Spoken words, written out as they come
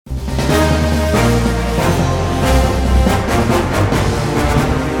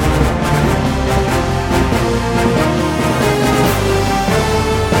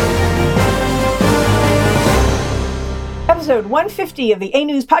episode 150 of the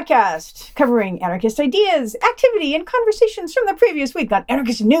Anews Podcast, covering anarchist ideas, activity, and conversations from the previous week on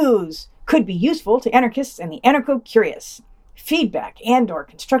anarchist news. Could be useful to anarchists and the anarcho-curious. Feedback and/or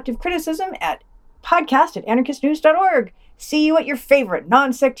constructive criticism at podcast@anarchistnews.org. See you at your favorite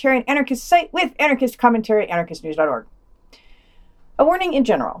non-sectarian anarchist site with anarchist commentary, anarchistnews.org. A warning in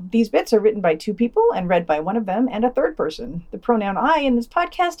general. These bits are written by two people and read by one of them and a third person. The pronoun I in this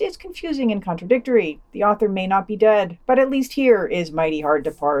podcast is confusing and contradictory. The author may not be dead, but at least here is mighty hard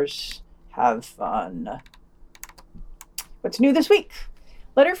to parse. Have fun. What's new this week?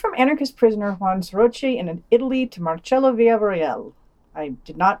 Letter from anarchist prisoner Juan Soroche in Italy to Marcello Villarroel. I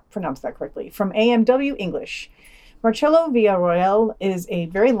did not pronounce that correctly. From AMW English. Marcello Villarroel is a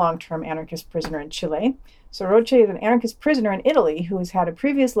very long-term anarchist prisoner in Chile. Soroche is an anarchist prisoner in Italy who has had a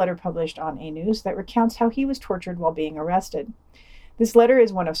previous letter published on Anews that recounts how he was tortured while being arrested. This letter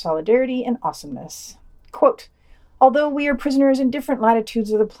is one of solidarity and awesomeness. Quote, "Although we are prisoners in different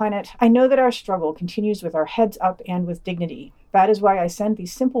latitudes of the planet, I know that our struggle continues with our heads up and with dignity. That is why I send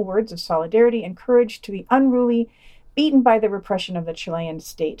these simple words of solidarity and courage to the unruly, beaten by the repression of the Chilean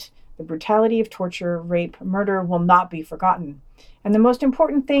state. The brutality of torture, rape, murder will not be forgotten. And the most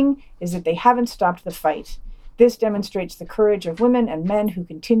important thing is that they haven't stopped the fight. This demonstrates the courage of women and men who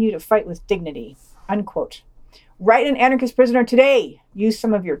continue to fight with dignity." Unquote. Write an anarchist prisoner today. Use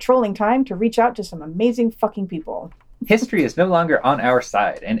some of your trolling time to reach out to some amazing fucking people. History is no longer on our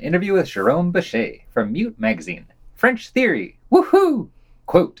side. An interview with Jérôme Bachet from Mute magazine. French theory. Woohoo!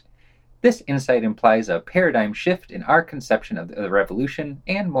 Quote, "This insight implies a paradigm shift in our conception of the revolution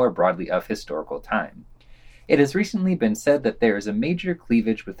and more broadly of historical time. It has recently been said that there is a major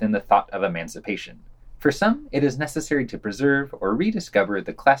cleavage within the thought of emancipation. For some, it is necessary to preserve or rediscover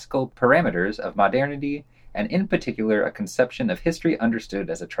the classical parameters of modernity, and in particular a conception of history understood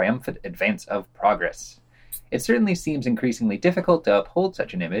as a triumphant advance of progress. It certainly seems increasingly difficult to uphold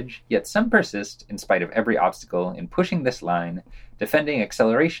such an image, yet some persist, in spite of every obstacle, in pushing this line, defending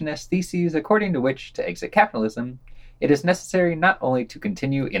accelerationist theses according to which, to exit capitalism, it is necessary not only to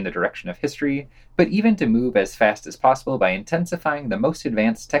continue in the direction of history, but even to move as fast as possible by intensifying the most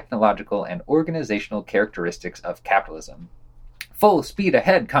advanced technological and organizational characteristics of capitalism. Full speed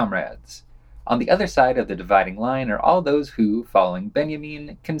ahead, comrades! On the other side of the dividing line are all those who, following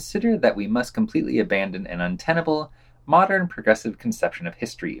Benjamin, consider that we must completely abandon an untenable, modern progressive conception of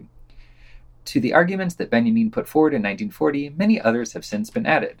history. To the arguments that Benjamin put forward in 1940, many others have since been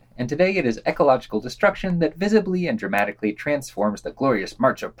added, and today it is ecological destruction that visibly and dramatically transforms the glorious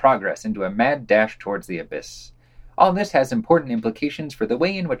march of progress into a mad dash towards the abyss. All this has important implications for the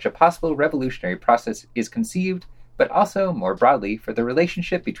way in which a possible revolutionary process is conceived, but also, more broadly, for the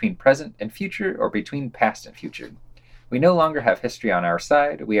relationship between present and future or between past and future. We no longer have history on our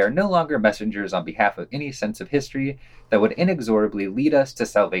side. We are no longer messengers on behalf of any sense of history that would inexorably lead us to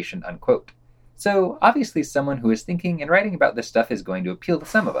salvation," unquote. So, obviously someone who is thinking and writing about this stuff is going to appeal to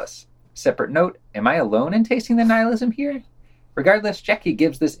some of us. Separate note, am I alone in tasting the nihilism here? Regardless, Jackie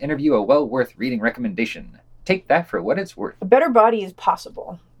gives this interview a well-worth-reading recommendation. Take that for what it's worth. A better body is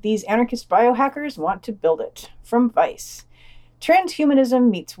possible. These anarchist biohackers want to build it. From Vice. Transhumanism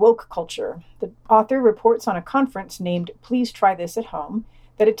meets woke culture. The author reports on a conference named Please Try This at Home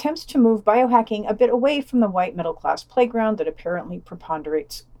that attempts to move biohacking a bit away from the white middle-class playground that apparently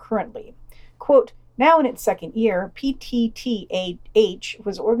preponderates currently. Quote, "Now in its second year, PTTAH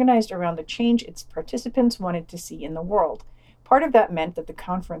was organized around the change its participants wanted to see in the world. Part of that meant that the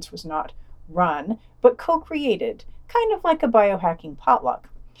conference was not run, but co-created, kind of like a biohacking potluck.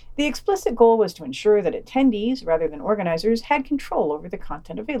 The explicit goal was to ensure that attendees, rather than organizers, had control over the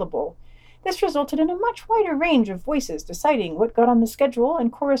content available. This resulted in a much wider range of voices deciding what got on the schedule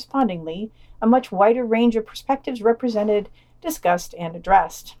and correspondingly, a much wider range of perspectives represented, discussed, and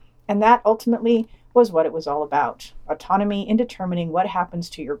addressed. And that ultimately was what it was all about. Autonomy in determining what happens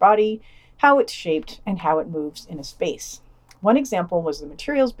to your body, how it's shaped, and how it moves in a space. One example was the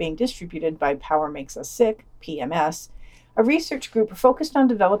materials being distributed by Power Makes Us Sick, PMS, a research group focused on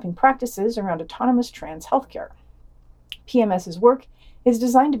developing practices around autonomous trans healthcare. PMS's work is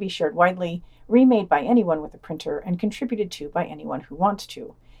designed to be shared widely, remade by anyone with a printer, and contributed to by anyone who wants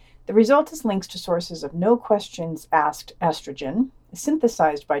to. The result is links to sources of no questions asked estrogen,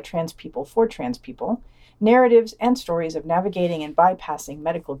 synthesized by trans people for trans people, narratives and stories of navigating and bypassing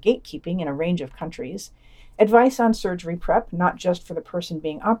medical gatekeeping in a range of countries, advice on surgery prep, not just for the person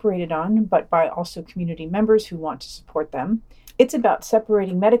being operated on, but by also community members who want to support them. It's about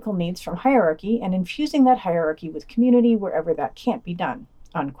separating medical needs from hierarchy and infusing that hierarchy with community wherever that can't be done,"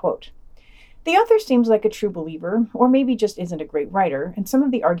 unquote. The author seems like a true believer, or maybe just isn't a great writer, and some of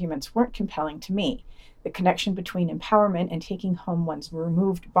the arguments weren't compelling to me. The connection between empowerment and taking home one's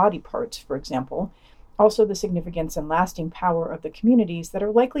removed body parts, for example. Also the significance and lasting power of the communities that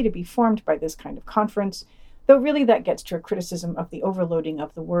are likely to be formed by this kind of conference, though really that gets to a criticism of the overloading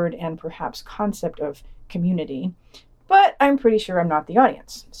of the word and perhaps concept of community. But I'm pretty sure I'm not the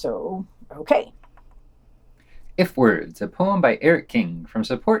audience, so okay. If Words, a poem by Eric King from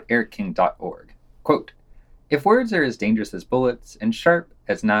supportericking.org. Quote, if words are as dangerous as bullets and sharp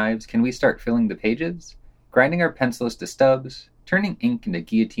as knives, can we start filling the pages? Grinding our pencils to stubs, turning ink into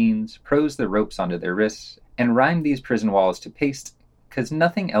guillotines, prose the ropes onto their wrists, and rhyme these prison walls to paste, 'cause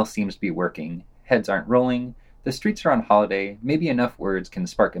nothing else seems to be working. Heads aren't rolling, the streets are on holiday, maybe enough words can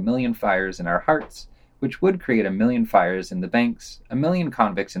spark a million fires in our hearts, which would create a million fires in the banks, a million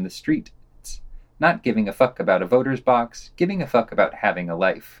convicts in the streets. Not giving a fuck about a voter's box, giving a fuck about having a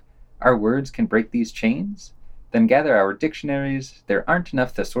life. Our words can break these chains? Then gather our dictionaries. There aren't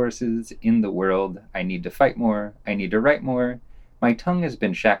enough thesauruses in the world. I need to fight more. I need to write more. My tongue has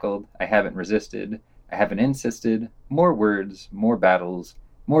been shackled. I haven't resisted. I haven't insisted. More words, more battles,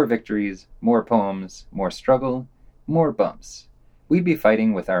 more victories, more poems, more struggle, more bumps. We'd be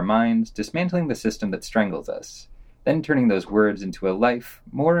fighting with our minds, dismantling the system that strangles us, then turning those words into a life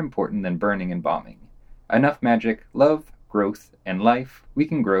more important than burning and bombing. Enough magic, love, growth, and life, we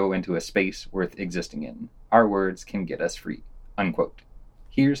can grow into a space worth existing in. Our words can get us free. Unquote.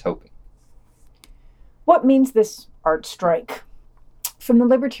 Here's hoping. What means this art strike? From the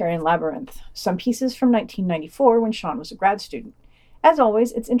Libertarian Labyrinth, some pieces from 1994 when Sean was a grad student. As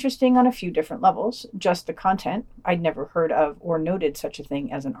always, it's interesting on a few different levels. Just the content, I'd never heard of or noted such a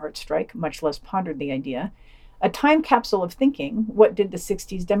thing as an art strike, much less pondered the idea. A time capsule of thinking, what did the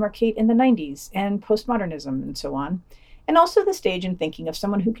 60s demarcate in the 90s, and postmodernism, and so on. And also the stage and thinking of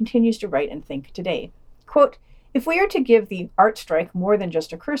someone who continues to write and think today. Quote, if we are to give the art strike more than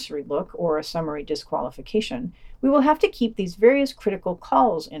just a cursory look or a summary disqualification, we will have to keep these various critical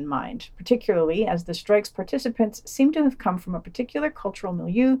calls in mind, particularly as the strike's participants seem to have come from a particular cultural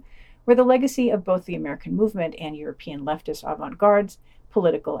milieu where the legacy of both the American movement and European leftist avant-gardes,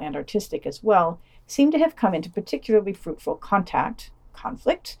 political and artistic as well, seem to have come into particularly fruitful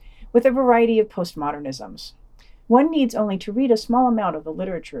conflict, with a variety of postmodernisms. One needs only to read a small amount of the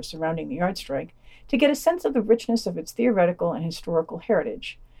literature surrounding the art strike to get a sense of the richness of its theoretical and historical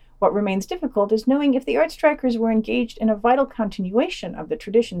heritage. What remains difficult is knowing if the art strikers were engaged in a vital continuation of the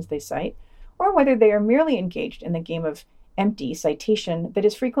traditions they cite, or whether they are merely engaged in the game of empty citation that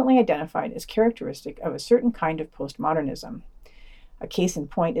is frequently identified as characteristic of a certain kind of postmodernism. A case in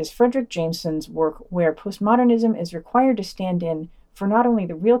point is Frederick Jameson's work where postmodernism is required to stand in for not only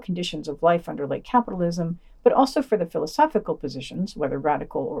the real conditions of life under late capitalism, but also for the philosophical positions, whether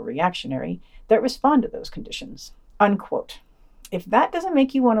radical or reactionary, that respond to those conditions. Unquote. If that doesn't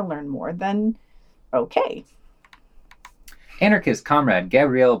make you want to learn more, then okay. Anarchist comrade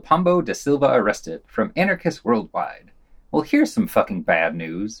Gabriel Pombo da Silva arrested from Anarchists Worldwide. Well, here's some fucking bad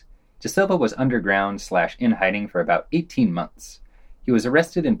news. Da Silva was underground/in hiding for about 18 months. He was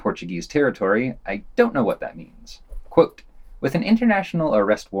arrested in Portuguese territory. I don't know what that means. Quote, with an international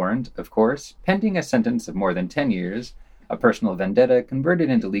arrest warrant, of course, pending a sentence of more than 10 years, a personal vendetta converted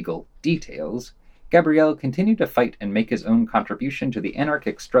into legal details, Gabriel continued to fight and make his own contribution to the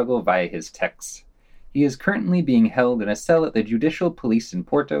anarchic struggle via his texts. He is currently being held in a cell at the Judicial Police in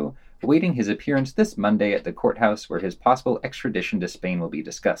Porto, awaiting his appearance this Monday at the courthouse where his possible extradition to Spain will be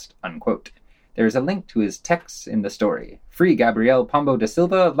discussed. Unquote. There is a link to his texts in the story. Free Gabriel Pombo da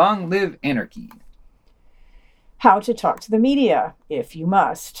Silva, long live anarchy. How to talk to the media, if you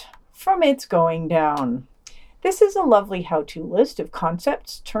must, from It's Going Down. This is a lovely how-to list of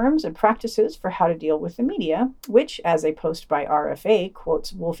concepts, terms, and practices for how to deal with the media, which, as a post by RFA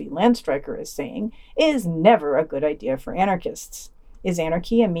quotes Wolfie Landstreicher as saying, is never a good idea for anarchists. Is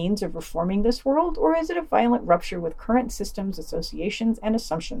anarchy a means of reforming this world, or is it a violent rupture with current systems, associations, and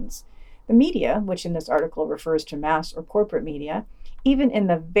assumptions? The media, which in this article refers to mass or corporate media, even in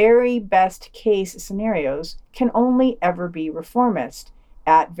the very best case scenarios, can only ever be reformist.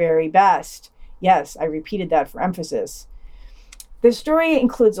 At very best. Yes, I repeated that for emphasis. The story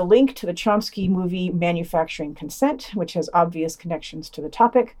includes a link to the Chomsky movie Manufacturing Consent, which has obvious connections to the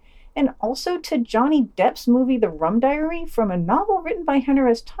topic, and also to Johnny Depp's movie The Rum Diary from a novel written by Hunter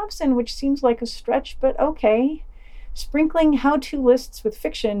S. Thompson, which seems like a stretch, but okay. Sprinkling how-to lists with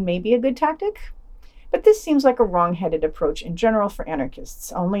fiction may be a good tactic, but this seems like a wrong-headed approach in general for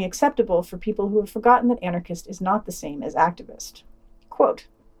anarchists, only acceptable for people who have forgotten that anarchist is not the same as activist. Quote,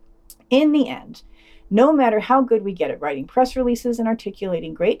 in the end, no matter how good we get at writing press releases and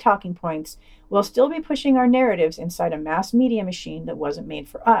articulating great talking points, we'll still be pushing our narratives inside a mass media machine that wasn't made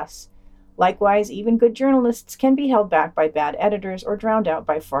for us. Likewise, even good journalists can be held back by bad editors or drowned out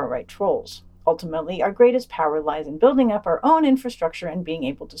by far-right trolls. Ultimately, our greatest power lies in building up our own infrastructure and being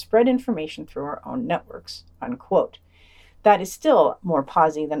able to spread information through our own networks." Unquote. That is still more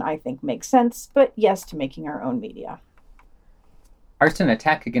posy than I think makes sense, but yes to making our own media. Arson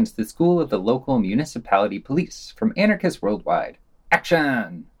attack against the school of the local municipality police from anarchists worldwide.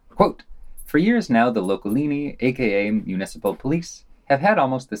 Action! Quote, "For years now, the Localini, aka municipal police, have had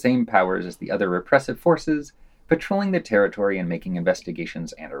almost the same powers as the other repressive forces, patrolling the territory and making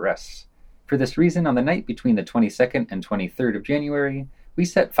investigations and arrests. For this reason, on the night between the 22nd and 23rd of January, we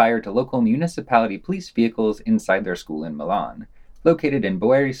set fire to local municipality police vehicles inside their school in Milan, located in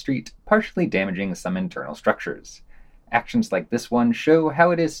Boeri Street, partially damaging some internal structures. Actions like this one show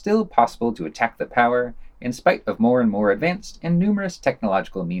how it is still possible to attack the power, in spite of more and more advanced and numerous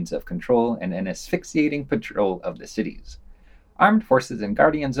technological means of control and an asphyxiating patrol of the cities. Armed forces and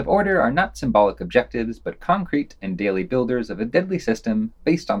guardians of order are not symbolic objectives, but concrete and daily builders of a deadly system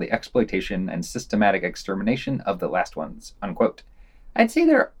based on the exploitation and systematic extermination of the last ones." Unquote. I'd say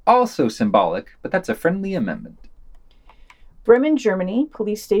they're also symbolic, but that's a friendly amendment. Bremen, Germany,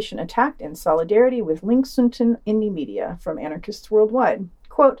 police station attacked in solidarity with Linksunten Indie Media from anarchists worldwide.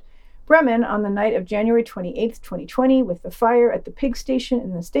 Quote, "Bremen, on the night of January 28, 2020, with the fire at the pig station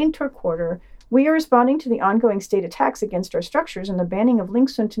in the Steintor quarter, we are responding to the ongoing state attacks against our structures and the banning of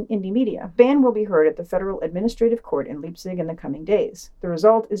Linksunten Indie Media. Ban will be heard at the Federal Administrative Court in Leipzig in the coming days. The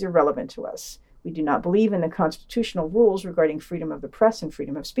result is irrelevant to us. We do not believe in the constitutional rules regarding freedom of the press and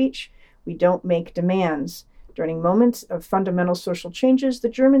freedom of speech. We don't make demands. During moments of fundamental social changes, the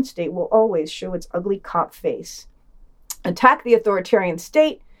German state will always show its ugly cop face. Attack the authoritarian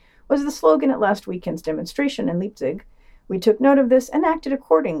state was the slogan at last weekend's demonstration in Leipzig. We took note of this and acted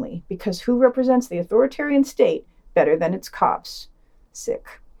accordingly, because who represents the authoritarian state better than its cops?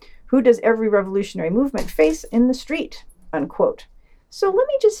 Sick. Who does every revolutionary movement face in the street?" Unquote. So let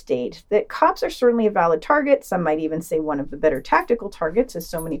me just state that cops are certainly a valid target. Some might even say one of the better tactical targets, as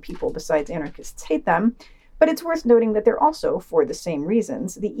so many people besides anarchists hate them. But it's worth noting that they're also, for the same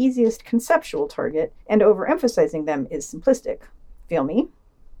reasons, the easiest conceptual target, and overemphasizing them is simplistic. Feel me?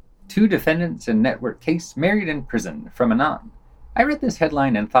 2 defendants in network case married in prison from Anon. I read this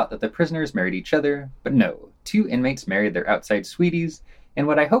headline and thought that the prisoners married each other, but no, 2 inmates married their outside sweeties in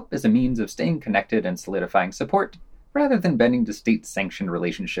what I hope is a means of staying connected and solidifying support, rather than bending to state-sanctioned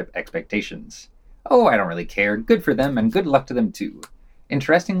relationship expectations. Oh, I don't really care. Good for them, and good luck to them too.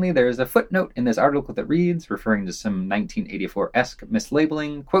 Interestingly, there is a footnote in this article that reads, referring to some 1984-esque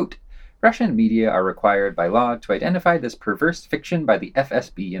mislabeling, quote, "Russian media are required by law to identify this perverse fiction by the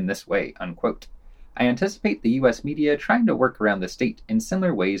FSB in this way," unquote. I anticipate the US media trying to work around the state in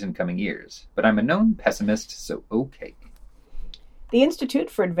similar ways in coming years, but I'm a known pessimist, so okay. The Institute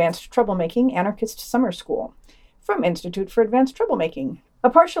for Advanced Troublemaking Anarchist Summer School. From Institute for Advanced Troublemaking. A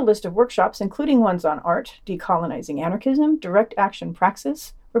partial list of workshops, including ones on art, decolonizing anarchism, direct action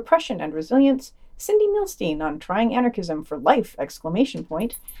praxis, repression and resilience, Cindy Milstein on trying anarchism for life, !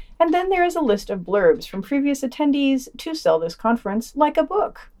 And then there is a list of blurbs from previous attendees to sell this conference like a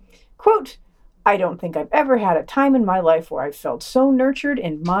book. Quote, "I don't think I've ever had a time in my life where I've felt so nurtured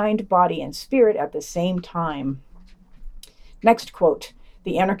in mind, body, and spirit at the same time." Next quote,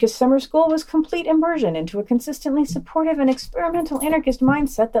 "The Anarchist Summer School was complete immersion into a consistently supportive and experimental anarchist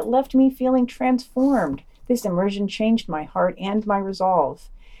mindset that left me feeling transformed. This immersion changed my heart and my resolve."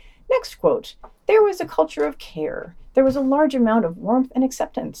 Next quote, "There was a culture of care. There was a large amount of warmth and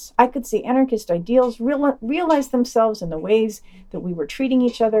acceptance. I could see anarchist ideals realize themselves in the ways that we were treating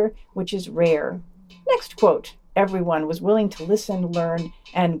each other, which is rare." Next quote, "Everyone was willing to listen, learn,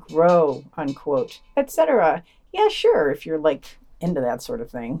 and grow," unquote, etc. Yeah, sure, if you're into that sort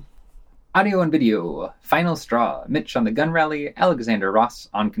of thing. Audio and video. Final straw. Mitch on the gun rally. Alexander Ross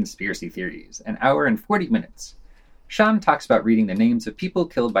on conspiracy theories. An hour and 40 minutes. Sean talks about reading the names of people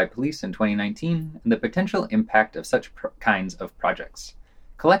killed by police in 2019 and the potential impact of such kinds of projects.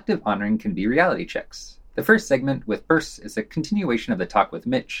 Collective honoring can be reality checks. The first segment with bursts is a continuation of the talk with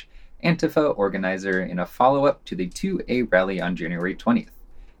Mitch, Antifa organizer, in a follow-up to the 2A rally on January 20th.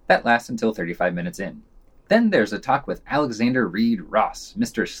 That lasts until 35 minutes in. Then there's a talk with Alexander Reed Ross,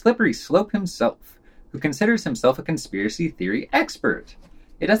 Mr. Slippery Slope himself, who considers himself a conspiracy theory expert.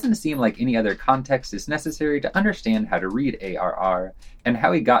 It doesn't seem like any other context is necessary to understand how to read ARR and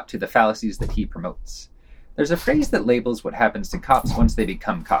how he got to the fallacies that he promotes. There's a phrase that labels what happens to cops once they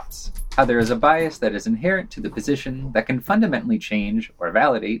become cops, how there is a bias that is inherent to the position that can fundamentally change or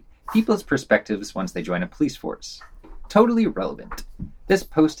validate people's perspectives once they join a police force. Totally relevant. This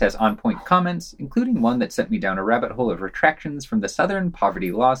post has on-point comments, including one that sent me down a rabbit hole of retractions from the Southern Poverty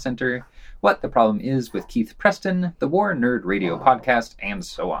Law Center, What the Problem Is with Keith Preston, the War Nerd Radio Podcast, and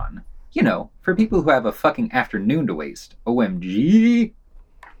so on. You know, for people who have a fucking afternoon to waste. OMG!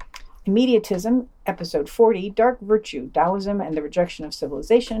 Immediatism, Episode 40, Dark Virtue, Taoism and the Rejection of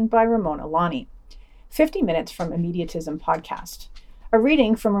Civilization by Ramon Alani. 50 minutes from Immediatism Podcast. A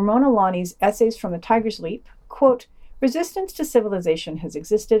reading from Ramon Alani's Essays from the Tiger's Leap, quote, "Resistance to civilization has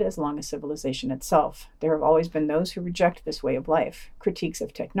existed as long as civilization itself. There have always been those who reject this way of life. Critiques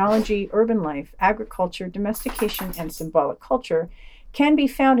of technology, urban life, agriculture, domestication, and symbolic culture can be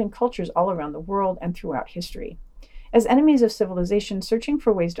found in cultures all around the world and throughout history. As enemies of civilization searching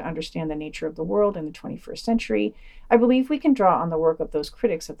for ways to understand the nature of the world in the 21st century, I believe we can draw on the work of those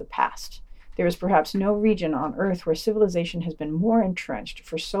critics of the past. There is perhaps no region on Earth where civilization has been more entrenched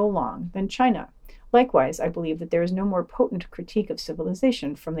for so long than China. Likewise, I believe that there is no more potent critique of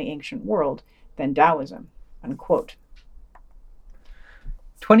civilization from the ancient world than Taoism." Unquote.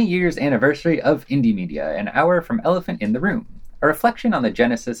 20 years anniversary of indie media, an hour from Elephant in the Room. A reflection on the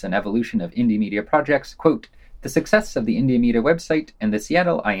genesis and evolution of indie media projects, quote, "The success of the indie media website and the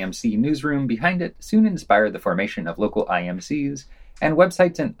Seattle IMC newsroom behind it soon inspired the formation of local IMCs and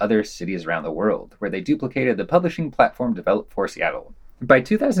websites in other cities around the world, where they duplicated the publishing platform developed for Seattle. By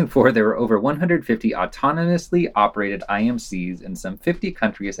 2004, there were over 150 autonomously operated IMCs in some 50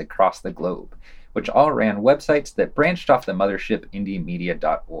 countries across the globe, which all ran websites that branched off the mothership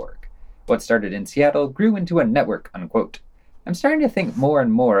indiemedia.org. What started in Seattle grew into a network, unquote. I'm starting to think more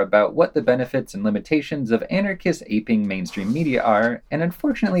and more about what the benefits and limitations of anarchist aping mainstream media are, and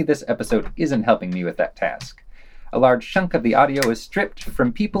unfortunately this episode isn't helping me with that task. A large chunk of the audio is stripped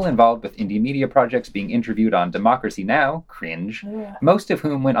from people involved with indie media projects being interviewed on Democracy Now! Cringe, most of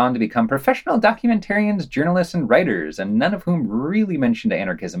whom went on to become professional documentarians, journalists, and writers, and none of whom really mentioned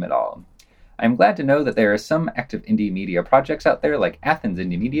anarchism at all. I'm glad to know that there are some active indie media projects out there like Athens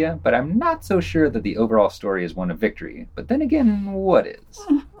Indie Media, but I'm not so sure that the overall story is one of victory. But then again, what is?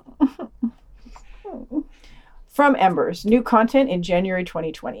 From Embers, new content in January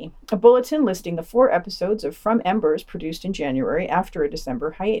 2020. A bulletin listing the 4 episodes of From Embers produced in January after a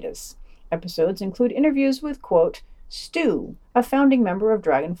December hiatus. Episodes include interviews with, quote, Stu, a founding member of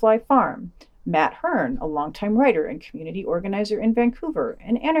Dragonfly Farm, Matt Hearn, a longtime writer and community organizer in Vancouver,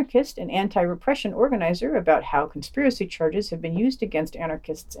 an anarchist and anti-repression organizer about how conspiracy charges have been used against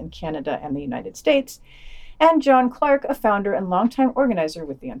anarchists in Canada and the United States, and John Clark, a founder and longtime organizer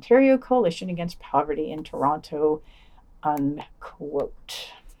with the Ontario Coalition Against Poverty in Toronto,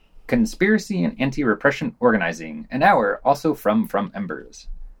 unquote. Conspiracy and Anti-Repression Organizing, an hour also from Embers.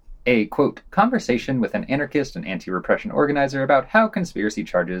 A, quote, conversation with an anarchist and anti-repression organizer about how conspiracy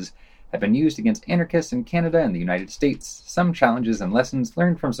charges have been used against anarchists in Canada and the United States, some challenges and lessons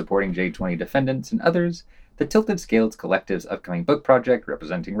learned from supporting J20 defendants and others, the Tilted Scales Collective's upcoming book project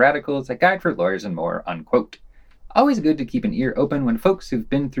representing radicals, a guide for lawyers and more, unquote. Always good to keep an ear open when folks who've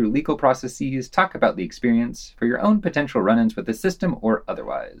been through legal processes talk about the experience for your own potential run-ins with the system or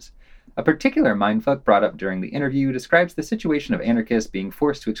otherwise. A particular mindfuck brought up during the interview describes the situation of anarchists being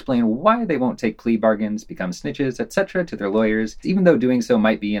forced to explain why they won't take plea bargains, become snitches, etc. to their lawyers, even though doing so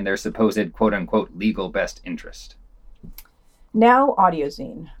might be in their supposed quote-unquote legal best interest. Now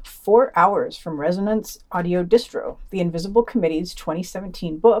Audiozine, 4 hours from Resonance Audio Distro, the Invisible Committee's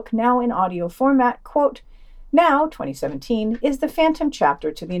 2017 book, now in audio format, quote, Now, 2017, is the phantom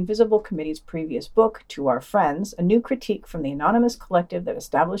chapter to the Invisible Committee's previous book, To Our Friends, a new critique from the anonymous collective that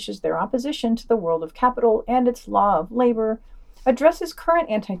establishes their opposition to the world of capital and its law of labor, addresses current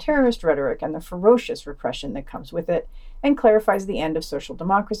anti-terrorist rhetoric and the ferocious repression that comes with it, and clarifies the end of social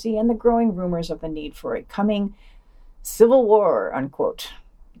democracy and the growing rumors of the need for a coming civil war, unquote.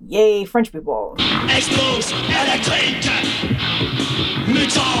 Yay, French people. Expose électrique,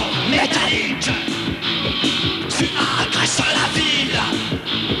 mutant métallique. Tu agresses la ville,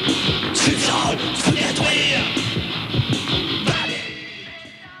 tu violes, tu détruire.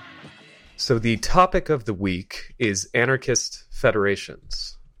 So the topic of the week is anarchist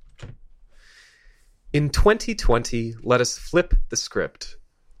federations. In 2020, let us flip the script.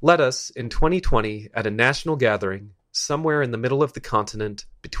 Let us, in 2020, at a national gathering, somewhere in the middle of the continent,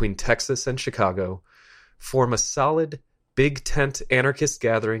 between Texas and Chicago, form a solid, big tent anarchist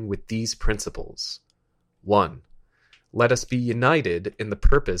gathering with these principles. 1. Let us be united in the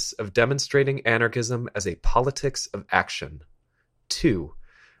purpose of demonstrating anarchism as a politics of action. 2.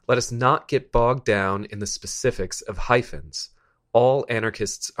 Let us not get bogged down in the specifics of hyphens. All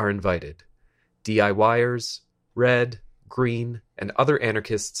anarchists are invited. DIYers, red, green, and other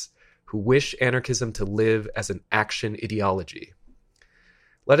anarchists who wish anarchism to live as an action ideology.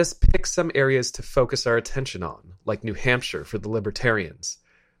 Let us pick some areas to focus our attention on, like New Hampshire for the libertarians,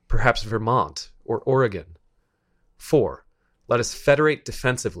 perhaps Vermont or Oregon. 4. Let us federate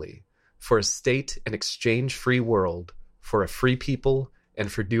defensively for a state and exchange-free world, for a free people,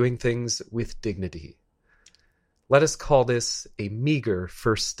 and for doing things with dignity. Let us call this a meager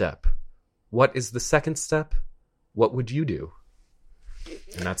first step. What is the second step? What would you do?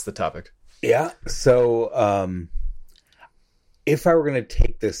 And that's the topic. Yeah. So, if I were going to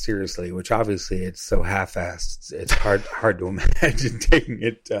take this seriously, which obviously it's so half-assed, it's hard to imagine taking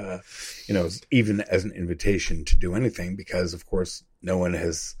it, even as an invitation to do anything, because of course no one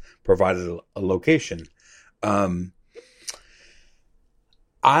has provided a location. I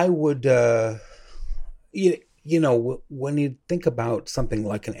would, when you think about something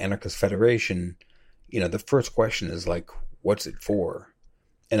like an anarchist federation, the first question is like, what's it for?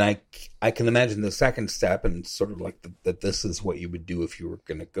 And I can imagine the second step, and sort of like that this is what you would do if you were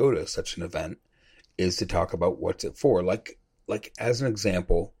going to go to such an event, is to talk about what's it for. Like as an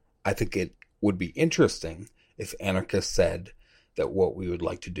example, I think it would be interesting if anarchists said that what we would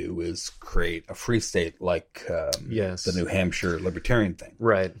like to do is create a free state like the New Hampshire libertarian thing.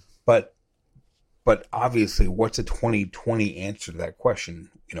 Right. But obviously, what's a 2020 answer to that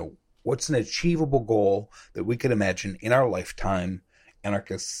question? What's an achievable goal that we could imagine in our lifetime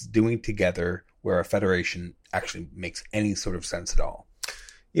anarchists doing together where a federation actually makes any sort of sense at all?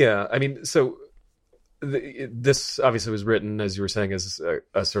 Yeah, I mean, so this obviously was written, as you were saying, as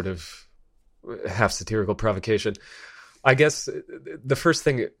a sort of half satirical provocation. I guess the first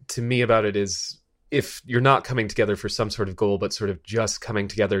thing to me about it is, if you're not coming together for some sort of goal, but sort of just coming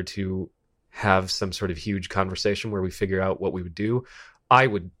together to have some sort of huge conversation where we figure out what we would do, I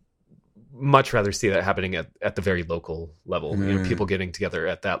would much rather see that happening at the very local level, people getting together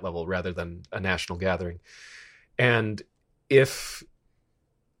at that level rather than a national gathering. And if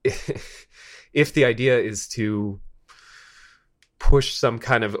the idea is to push some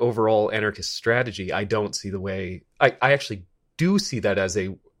kind of overall anarchist strategy, I don't see the way. I actually do see that as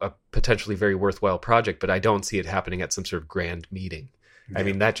a potentially very worthwhile project, but I don't see it happening at some sort of grand meeting. Yeah. I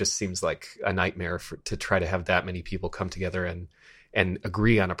mean, that just seems like a nightmare to try to have that many people come together and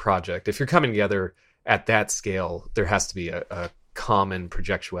agree on a project. If you're coming together at that scale, there has to be a common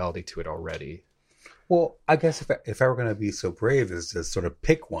projectuality to it already. Well, I guess if I were going to be so brave as to sort of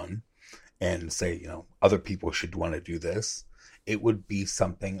pick one and say, other people should want to do this, it would be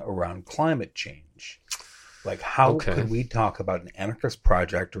something around climate change. Like, how could we talk about an anarchist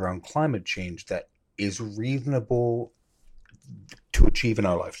project around climate change that is reasonable to achieve in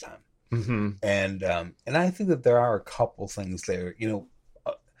our lifetime? Mm-hmm. And I think that there are a couple things there.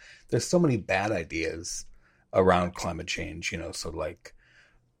 There's so many bad ideas around climate change. So like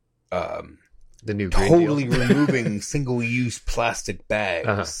the new totally removing single-use plastic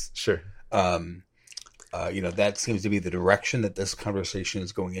bags. Sure. That seems to be the direction that this conversation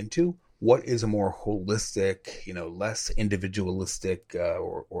is going into. What is a more holistic, less individualistic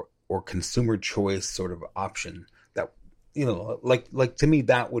or consumer choice sort of option that, like to me,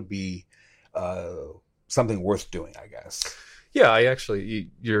 that would be something worth doing, I guess. Yeah,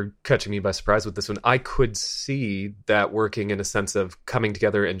 you're catching me by surprise with this one. I could see that working in a sense of coming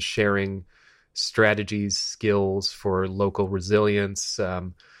together and sharing strategies, skills for local resilience,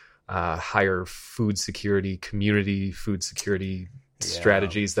 higher food security, community food security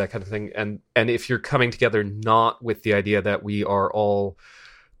strategies, that kind of thing. And if you're coming together not with the idea that we are all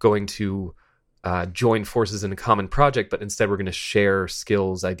going to join forces in a common project, but instead we're going to share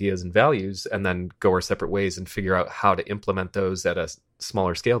skills, ideas, and values, and then go our separate ways and figure out how to implement those at a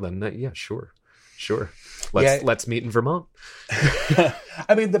smaller scale, then sure. Let's meet in Vermont.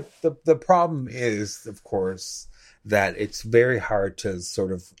 I mean, the problem is, of course, that it's very hard to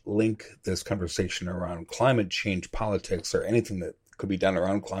sort of link this conversation around climate change politics or anything that could be done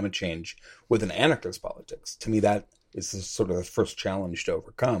around climate change with an anarchist politics. To me, that is sort of the first challenge to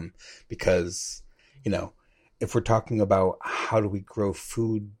overcome, because, if we're talking about how do we grow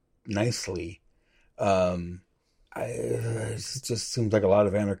food nicely, it just seems like a lot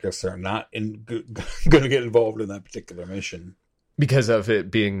of anarchists are not going to get involved in that particular mission. Because of it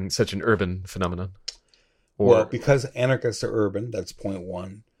being such an urban phenomenon? Well, because anarchists are urban, that's point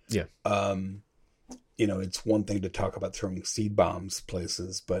one. Yeah. It's one thing to talk about throwing seed bombs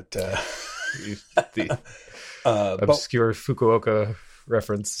places, but the obscure Fukuoka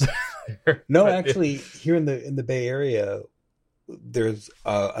reference. No, actually, here in the Bay Area, there's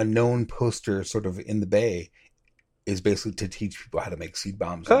a known poster sort of in the Bay is basically to teach people how to make seed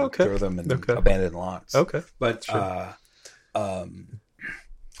bombs and throw them in abandoned lots. Okay, but sure.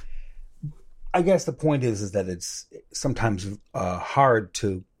 I guess the point is that it's sometimes hard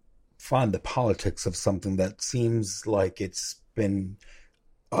to find the politics of something that seems like it's been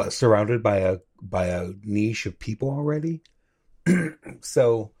surrounded by a niche of people already.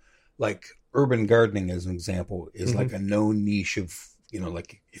 So, like urban gardening, as an example, is like a known niche of,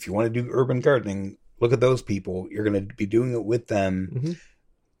 like if you want to do urban gardening, look at those people. You're going to be doing it with them,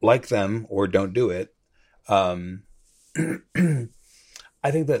 like them, or don't do it. I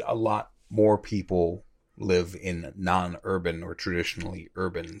think that a lot more people live in non-urban or traditionally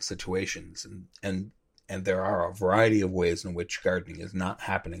urban situations, and there are a variety of ways in which gardening is not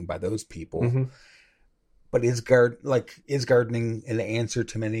happening by those people. But is gardening an answer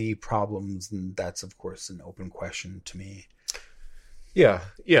to many problems? And that's, of course, an open question to me. Yeah.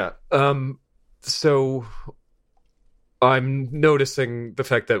 So I'm noticing the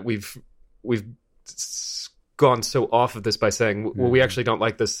fact that we've gone so off of this by saying, well, we actually don't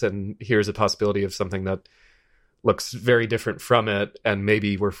like this, and here's a possibility of something that looks very different from it, and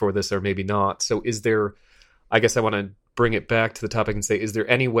maybe we're for this or maybe not. So is there, I guess I want to bring it back to the topic and say, is there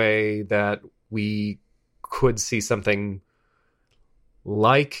any way that we could see something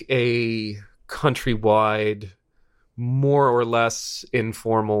like a countrywide, more or less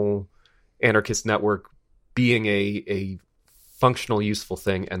informal anarchist network being a functional, useful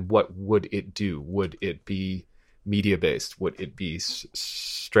thing? And what would it do? Would it be media-based? Would it be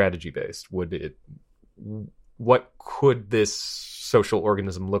strategy-based? What could this social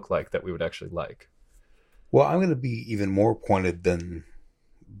organism look like that we would actually like? Well, I'm going to be even more pointed than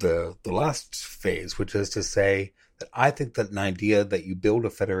the last phase, which is to say that I think that an idea that you build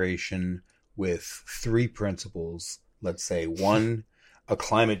a federation with three principles, let's say one, a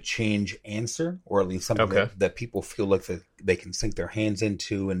climate change answer, or at least something that people feel like they can sink their hands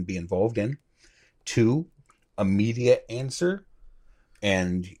into and be involved in. Two, a media answer,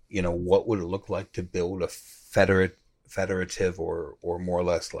 and what would it look like to build a federative or more or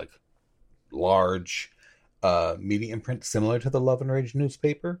less like large media imprint similar to the Love and Rage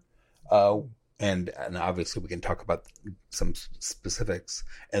newspaper, and obviously we can talk about some specifics.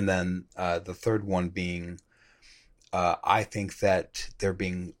 And then the third one being, I think that there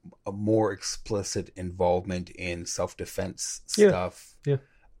being a more explicit involvement in self-defense stuff.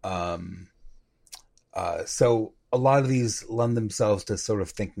 So a lot of these lend themselves to sort of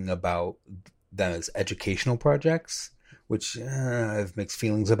thinking about them as educational projects, which I have mixed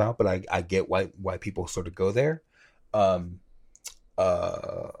feelings about, but I get why people sort of go there. I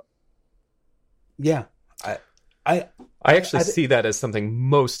actually see that as something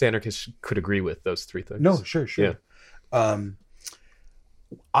most anarchists could agree with, those three things. No, sure. Yeah.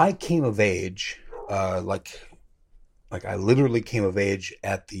 I came of age, like I literally came of age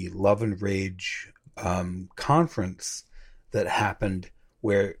at the Love and Rage conference that happened,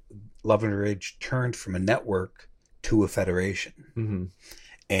 where Love and Rage turned from a network to a federation.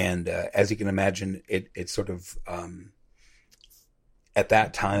 And as you can imagine, it sort of at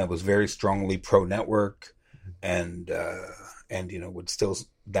that time, it was very strongly pro-network, and would still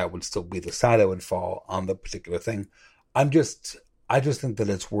be the side I would fall on the particular thing. I just think that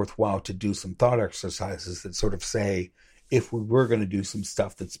it's worthwhile to do some thought exercises that sort of say, if we were going to do some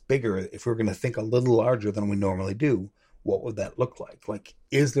stuff that's bigger, if we're going to think a little larger than we normally do, what would that look like? Like,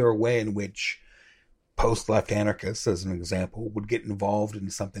 is there a way in which post-left anarchists, as an example, would get involved in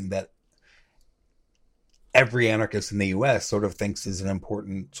something that every anarchist in the U.S. sort of thinks is an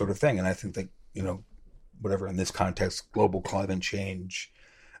important sort of thing? And I think that, whatever in this context, global climate change,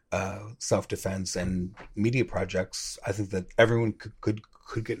 self-defense, and media projects, I think that everyone could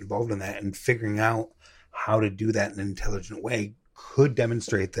get involved in that, and figuring out how to do that in an intelligent way could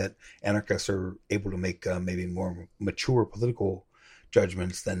demonstrate that anarchists are able to make maybe more mature political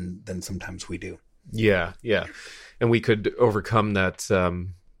judgments than sometimes we do. Yeah. And we could overcome that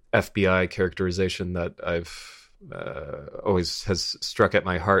FBI characterization that I've always has struck at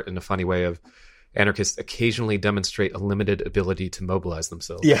my heart in a funny way of anarchists occasionally demonstrate a limited ability to mobilize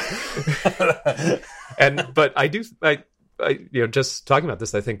themselves. Yeah. But I just talking about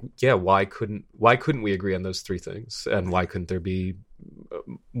this, I think, why couldn't we agree on those three things? And why couldn't there be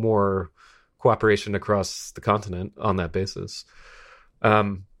more cooperation across the continent on that basis?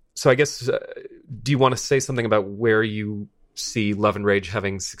 So I guess, do you want to say something about where you see Love and Rage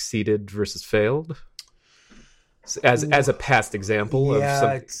having succeeded versus failed? As a past example of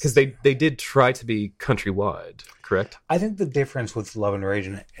something, because they did try to be countrywide, correct? I think the difference with Love and Rage,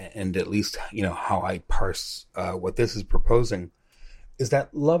 and at least how I parse what this is proposing, is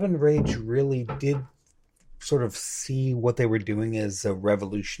that Love and Rage really did sort of see what they were doing as a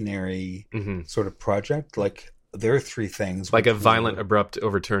revolutionary sort of project. Like, there are three things, like a violent, abrupt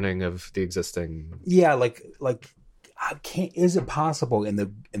overturning of the existing. Yeah, like. Is it possible in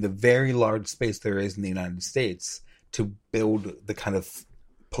the very large space there is in the United States to build the kind of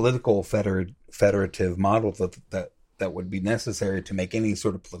political federative model that would be necessary to make any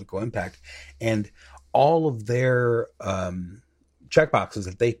sort of political impact. And all of their checkboxes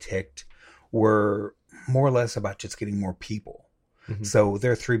that they ticked were more or less about just getting more people. Mm-hmm. So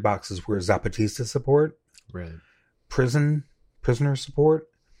their 3 boxes were Zapatista support, right, prisoner support,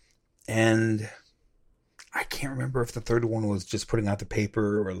 and I can't remember if the third one was just putting out the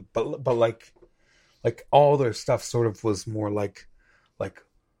paper, but like all their stuff sort of was more like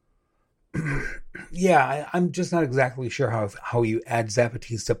yeah, I'm just not exactly sure how you add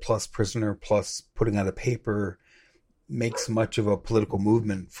Zapatista plus prisoner plus putting out a paper makes much of a political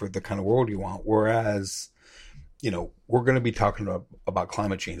movement for the kind of world you want. Whereas, we're going to be talking about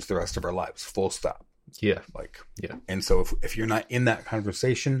climate change the rest of our lives, full stop. Yeah. Yeah. And so if you're not in that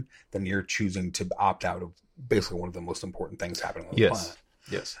conversation, then you're choosing to opt out of basically one of the most important things happening on the planet.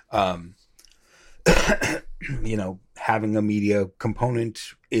 Yes. Having a media component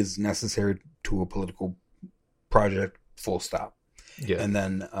is necessary to a political project, full stop. Yeah. And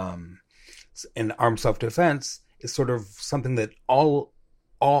then in armed self-defense is sort of something that all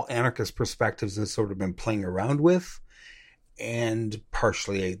anarchist perspectives have sort of been playing around with. And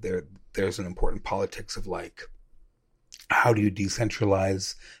partially there's an important politics of how do you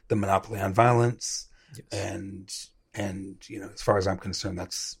decentralize the monopoly on violence? Yes. And as far as I'm concerned,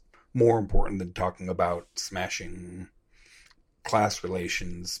 that's more important than talking about smashing class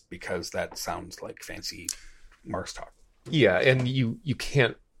relations, because that sounds like fancy Marx talk. Yeah, and you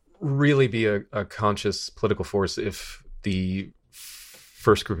can't really be a conscious political force if the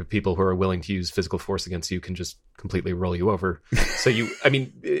first group of people who are willing to use physical force against you can just completely roll you over. So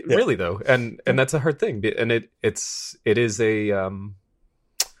really though, and that's a hard thing, and it's a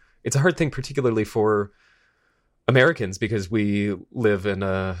hard thing, particularly for Americans, because we live in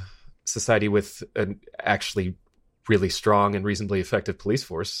a society with an actually really strong and reasonably effective police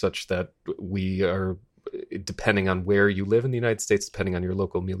force, such that we are, depending on where you live in the United States, depending on your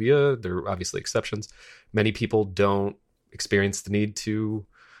local milieu, there are obviously exceptions. Many people don't experience the need to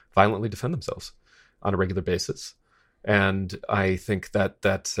violently defend themselves on a regular basis. And I think that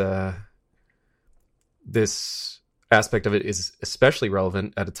this aspect of it is especially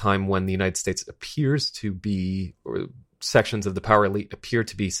relevant at a time when the United States appears to be, or sections of the power elite appear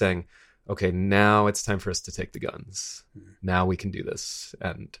to be saying, okay, now it's time for us to take the guns. Now we can do this.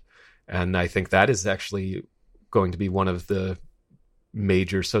 And I think that is actually going to be one of the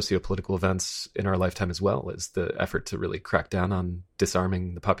major socio-political events in our lifetime as well, is the effort to really crack down on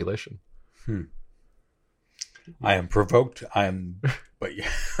disarming the population. I am provoked. But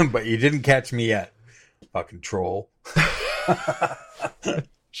you didn't catch me yet. Fucking troll.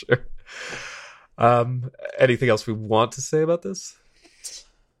 Sure. Anything else we want to say about this?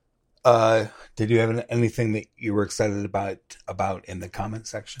 Did you have anything that you were excited about in the comment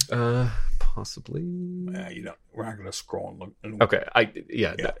section? Possibly. We're not going to scroll and look. Okay.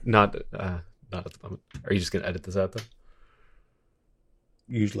 Not at the moment. Are you just going to edit this out then?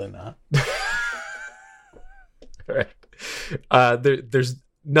 Usually not. All right. There's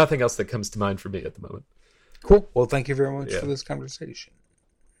nothing else that comes to mind for me at the moment. Cool. Well, thank you very much for this conversation.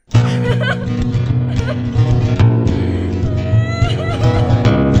 I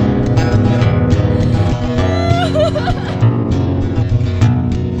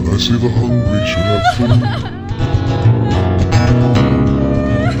see the hungry should have food.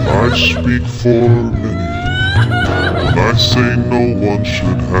 I speak for many when I say no one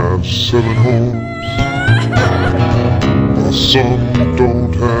should have 7 homes, while some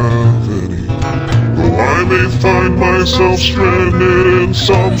don't have any. Though I may find myself stranded in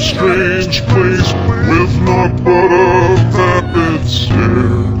some strange place with naught but a vapid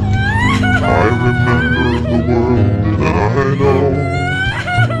stare, I remember the world and I know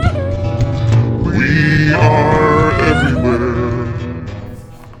we are everywhere.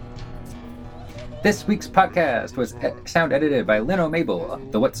 This week's podcast was sound edited by Leno Mabel.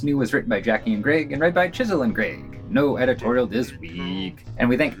 The What's New was written by Jackie and Greg and read by Chisel and Greg. No editorial this week. And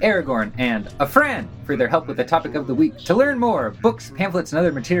we thank Aragorn and a friend for their help with the topic of the week. To learn more, books, pamphlets, and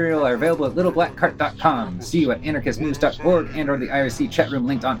other material are available at littleblackcart.com. See you at anarchistnews.org and or the IRC chat room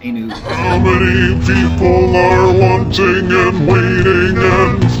linked on Anews. How many people are wanting and waiting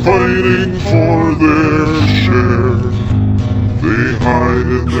and fighting for their share? They hide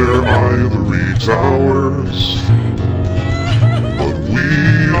in their ivory towers, but we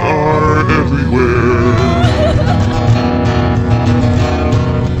are everywhere.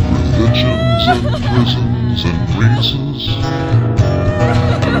 Religions and prisons and races,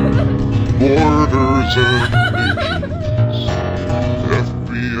 borders and